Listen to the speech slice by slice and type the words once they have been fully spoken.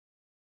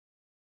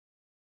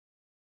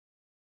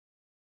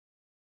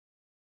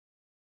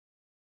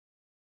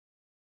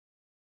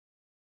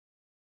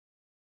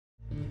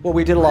Well,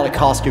 we did a lot of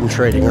costume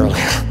trading earlier.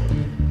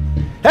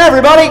 Hey,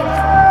 everybody!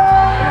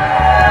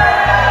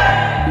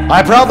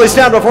 I proudly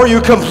stand before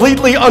you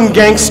completely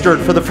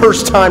ungangstered for the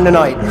first time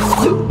tonight.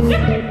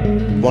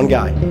 One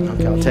guy.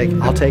 Okay,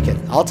 I'll take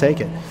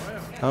it.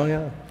 Oh,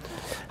 yeah.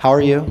 How are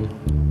you?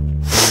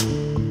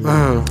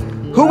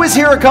 Who was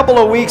here a couple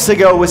of weeks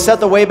ago with Set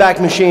the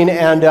Wayback Machine,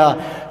 and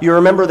you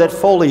remember that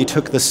Foley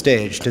took the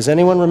stage? Does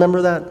anyone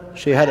remember that?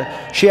 She had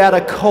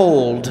a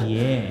cold,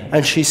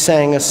 and she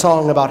sang a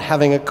song about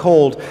having a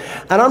cold.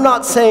 And I'm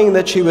not saying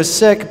that she was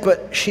sick,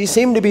 but she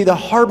seemed to be the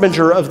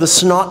harbinger of the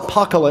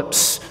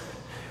snot-pocalypse.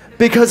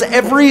 Because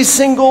every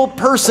single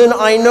person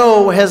I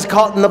know has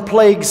caught in the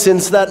plague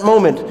since that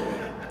moment.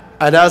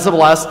 And as of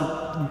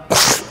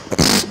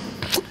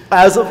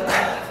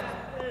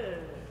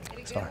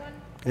sorry,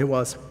 it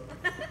was.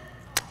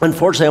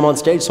 Unfortunately, I'm on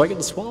stage, so I get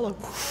to swallow.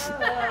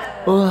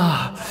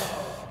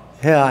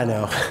 Yeah, I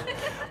know.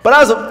 But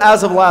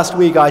as of last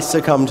week, I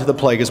succumbed to the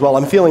plague as well.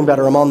 I'm feeling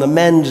better. I'm on the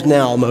mend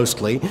now,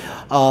 mostly.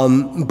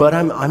 But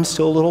I'm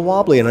still a little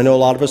wobbly, and I know a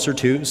lot of us are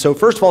too. So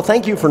first of all,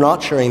 thank you for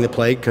not sharing the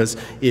plague, because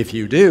if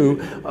you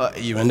do,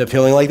 you end up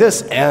feeling like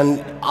this.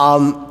 And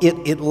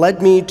it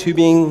led me to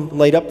being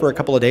laid up for a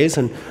couple of days.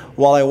 And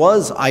while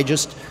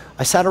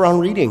I sat around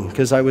reading,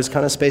 because I was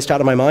kind of spaced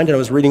out of my mind, and I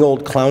was reading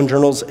old clown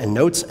journals and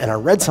notes, and I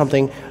read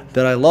something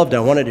that I loved. I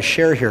wanted to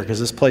share here, because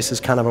this place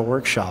is kind of a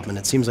workshop, and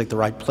it seems like the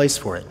right place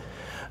for it.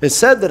 It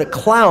said that a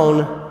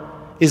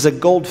clown is a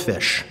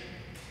goldfish.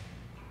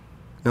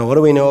 Now, what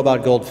do we know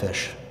about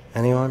goldfish?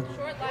 Anyone?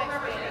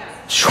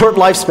 Short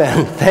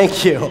lifespan.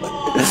 Thank you.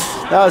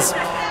 That was,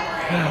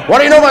 what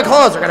do you know about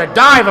clowns? They're going to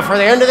die before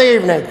the end of the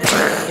evening.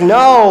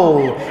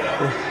 No.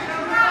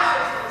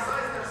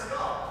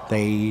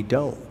 They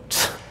don't.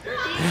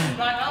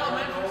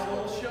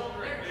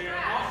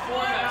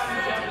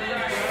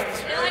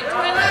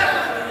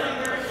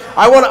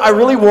 I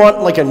really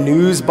want like a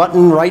news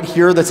button right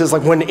here that says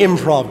like when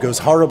improv goes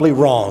horribly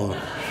wrong.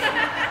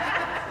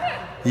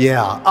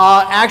 Yeah.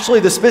 Actually,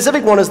 the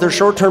specific one is their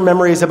short-term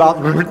memory is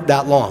about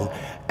that long.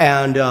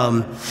 And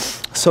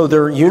so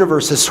their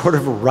universe is sort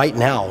of right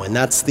now. And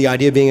that's the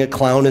idea of being a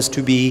clown, is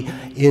to be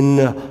in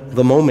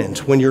the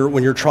moment. When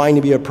you're trying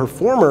to be a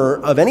performer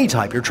of any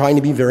type, you're trying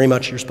to be very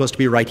much, you're supposed to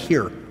be right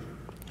here.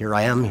 Here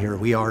I am, here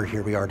we are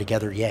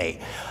together, yay.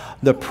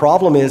 The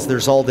problem is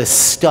there's all this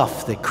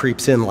stuff that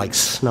creeps in like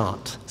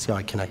snot. See how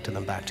I connected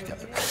them back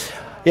together?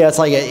 Yeah, it's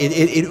like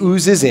it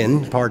oozes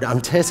in.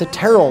 It's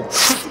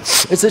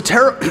a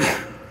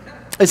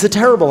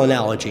terrible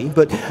analogy,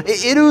 but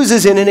it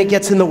oozes in and it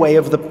gets in the way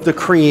of the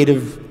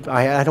creative,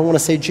 I don't want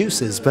to say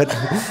juices, but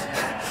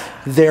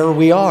there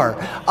we are.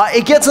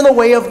 It gets in the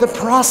way of the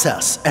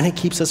process, and it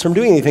keeps us from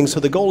doing anything, so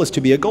the goal is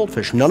to be a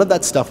goldfish. None of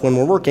that stuff when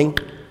we're working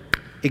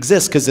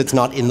exists, because it's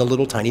not in the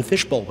little tiny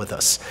fishbowl with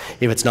us.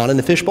 If it's not in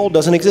the fishbowl, it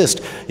doesn't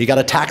exist. You got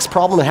a tax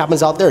problem, it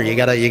happens out there. You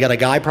got a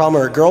guy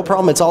problem or a girl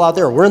problem, it's all out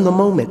there. We're in the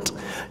moment.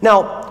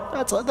 Now,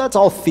 that's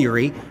all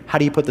theory. How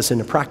do you put this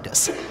into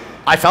practice?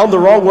 I found the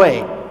wrong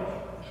way.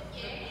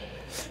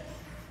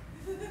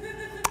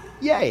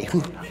 Yay.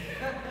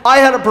 I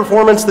had a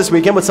performance this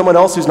weekend with someone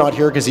else who's not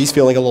here because he's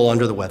feeling a little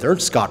under the weather,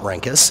 Scott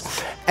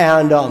Rankus.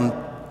 And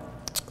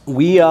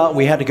we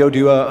had to go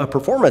do a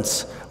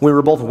performance. We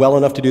were both well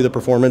enough to do the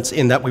performance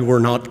in that we were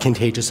not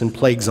contagious and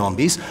plague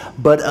zombies,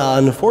 but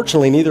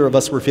unfortunately neither of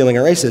us were feeling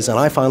our aces, and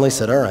I finally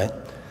said, all right,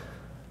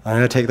 I'm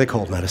gonna take the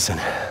cold medicine.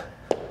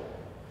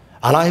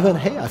 And I went,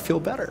 hey, I feel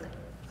better.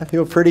 I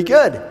feel pretty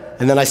good.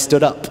 And then I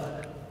stood up.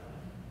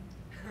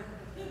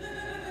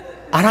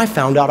 And I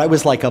found out I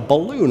was like a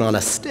balloon on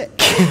a stick.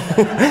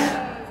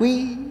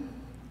 And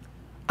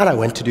I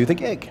went to do the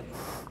gig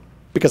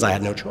because I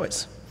had no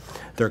choice.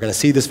 They're going to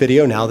see this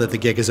video now that the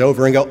gig is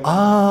over and go,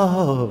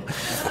 oh.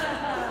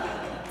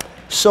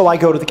 So I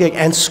go to the gig,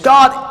 and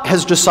Scott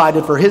has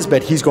decided for his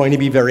bit he's going to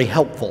be very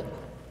helpful.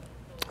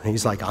 And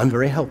he's like, I'm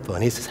very helpful.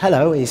 And he says,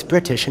 hello. And he's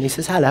British, and he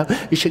says, hello,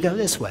 you should go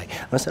this way.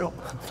 And I said, oh,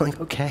 I'm like,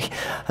 okay.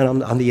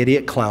 And I'm the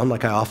idiot clown,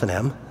 like I often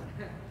am.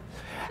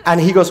 And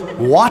he goes,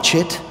 watch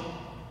it.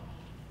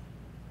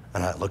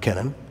 And I look at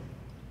him,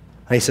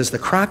 and he says, the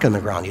crack in the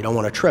ground, you don't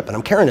want to trip. And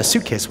I'm carrying a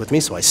suitcase with me,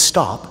 so I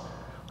stop,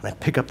 and I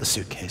pick up the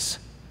suitcase.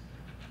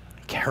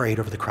 Carry it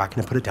over the crack,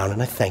 and I put it down,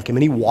 and I thank him,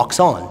 and he walks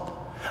on.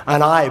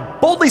 And I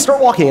boldly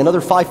start walking another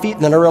 5 feet,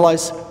 and then I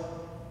realize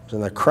there's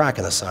another crack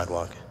in the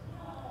sidewalk.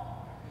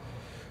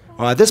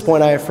 Well, at this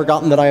point, I have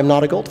forgotten that I am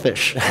not a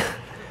goldfish.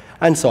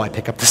 And so I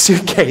pick up the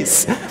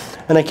suitcase,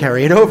 and I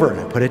carry it over,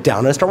 and I put it down,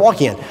 and I start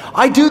walking in.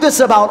 I do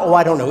this about,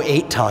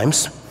 8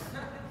 times.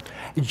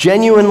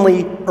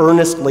 Genuinely,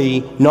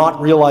 earnestly, not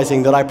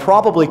realizing that I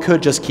probably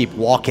could just keep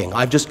walking.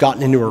 I've just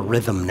gotten into a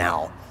rhythm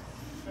now.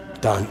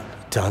 Dun,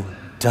 dun,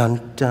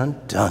 dun,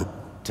 dun, dun,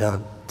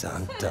 dun,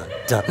 dun, dun,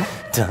 dun,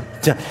 dun,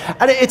 dun.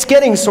 And it's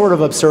getting sort of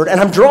absurd, and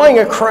I'm drawing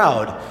a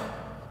crowd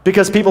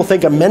because people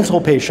think a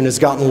mental patient has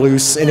gotten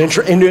loose in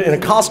a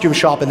costume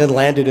shop and then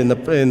landed in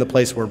the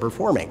place we're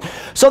performing.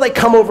 So they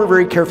come over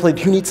very carefully,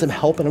 do you need some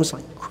help? And I was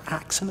like,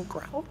 cracks in the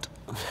ground?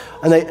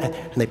 And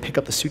they pick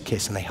up the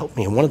suitcase and they help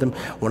me. And one of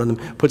them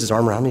puts his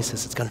arm around me and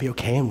says, it's gonna be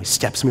okay. And he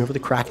steps me over the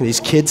crack. And these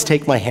kids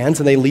take my hands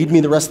and they lead me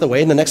the rest of the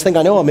way. And the next thing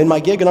I know, I'm in my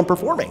gig and I'm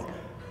performing.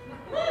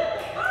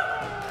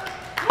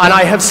 And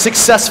I have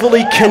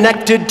successfully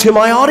connected to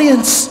my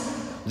audience.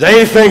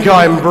 They think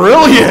I'm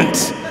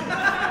brilliant.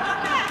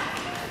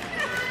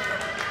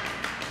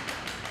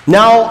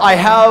 Now, I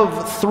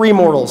have 3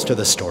 morals to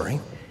this story.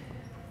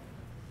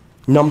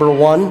 Number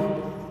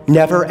 1,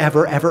 never,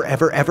 ever, ever,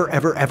 ever, ever,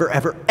 ever, ever,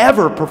 ever,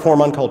 ever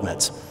perform on cold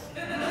meds.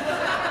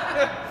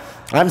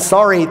 I'm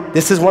sorry,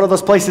 this is one of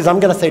those places I'm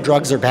gonna say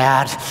drugs are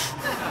bad.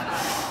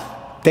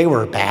 They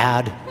were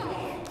bad.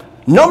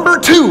 Number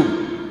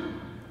 2,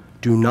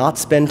 do not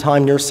spend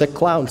time near sick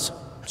clowns.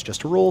 It's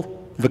just a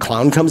rule. If a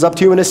clown comes up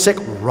to you and is sick,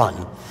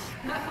 run.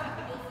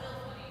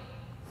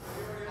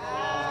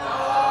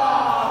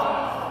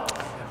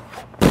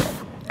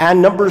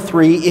 And number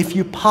 3, if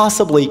you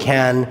possibly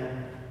can,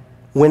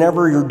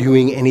 whenever you're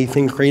doing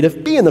anything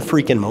creative, be in the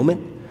freaking moment,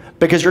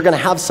 because you're gonna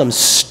have some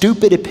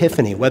stupid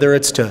epiphany, whether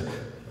it's to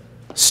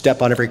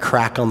step on every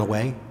crack on the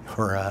way,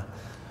 or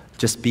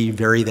just be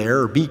very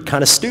there, or be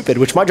kind of stupid,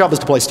 which my job is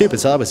to play stupid,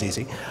 so that was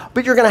easy.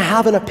 But you're gonna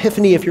have an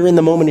epiphany if you're in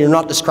the moment, and you're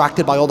not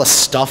distracted by all the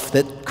stuff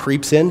that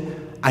creeps in,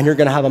 and you're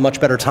gonna have a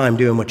much better time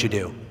doing what you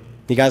do.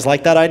 You guys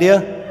like that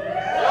idea?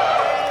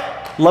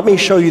 Let me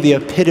show you the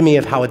epitome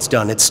of how it's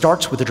done. It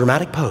starts with a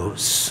dramatic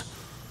pose.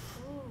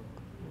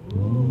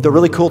 The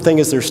really cool thing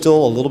is there's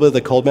still a little bit of the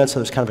cold meds, so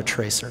there's kind of a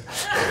tracer.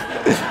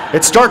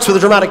 It starts with a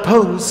dramatic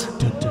pose.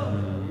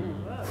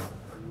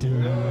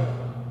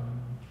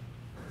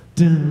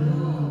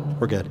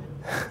 We're good.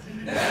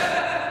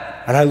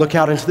 And I look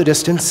out into the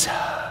distance,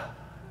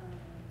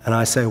 and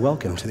I say,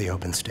 welcome to the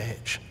open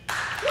stage.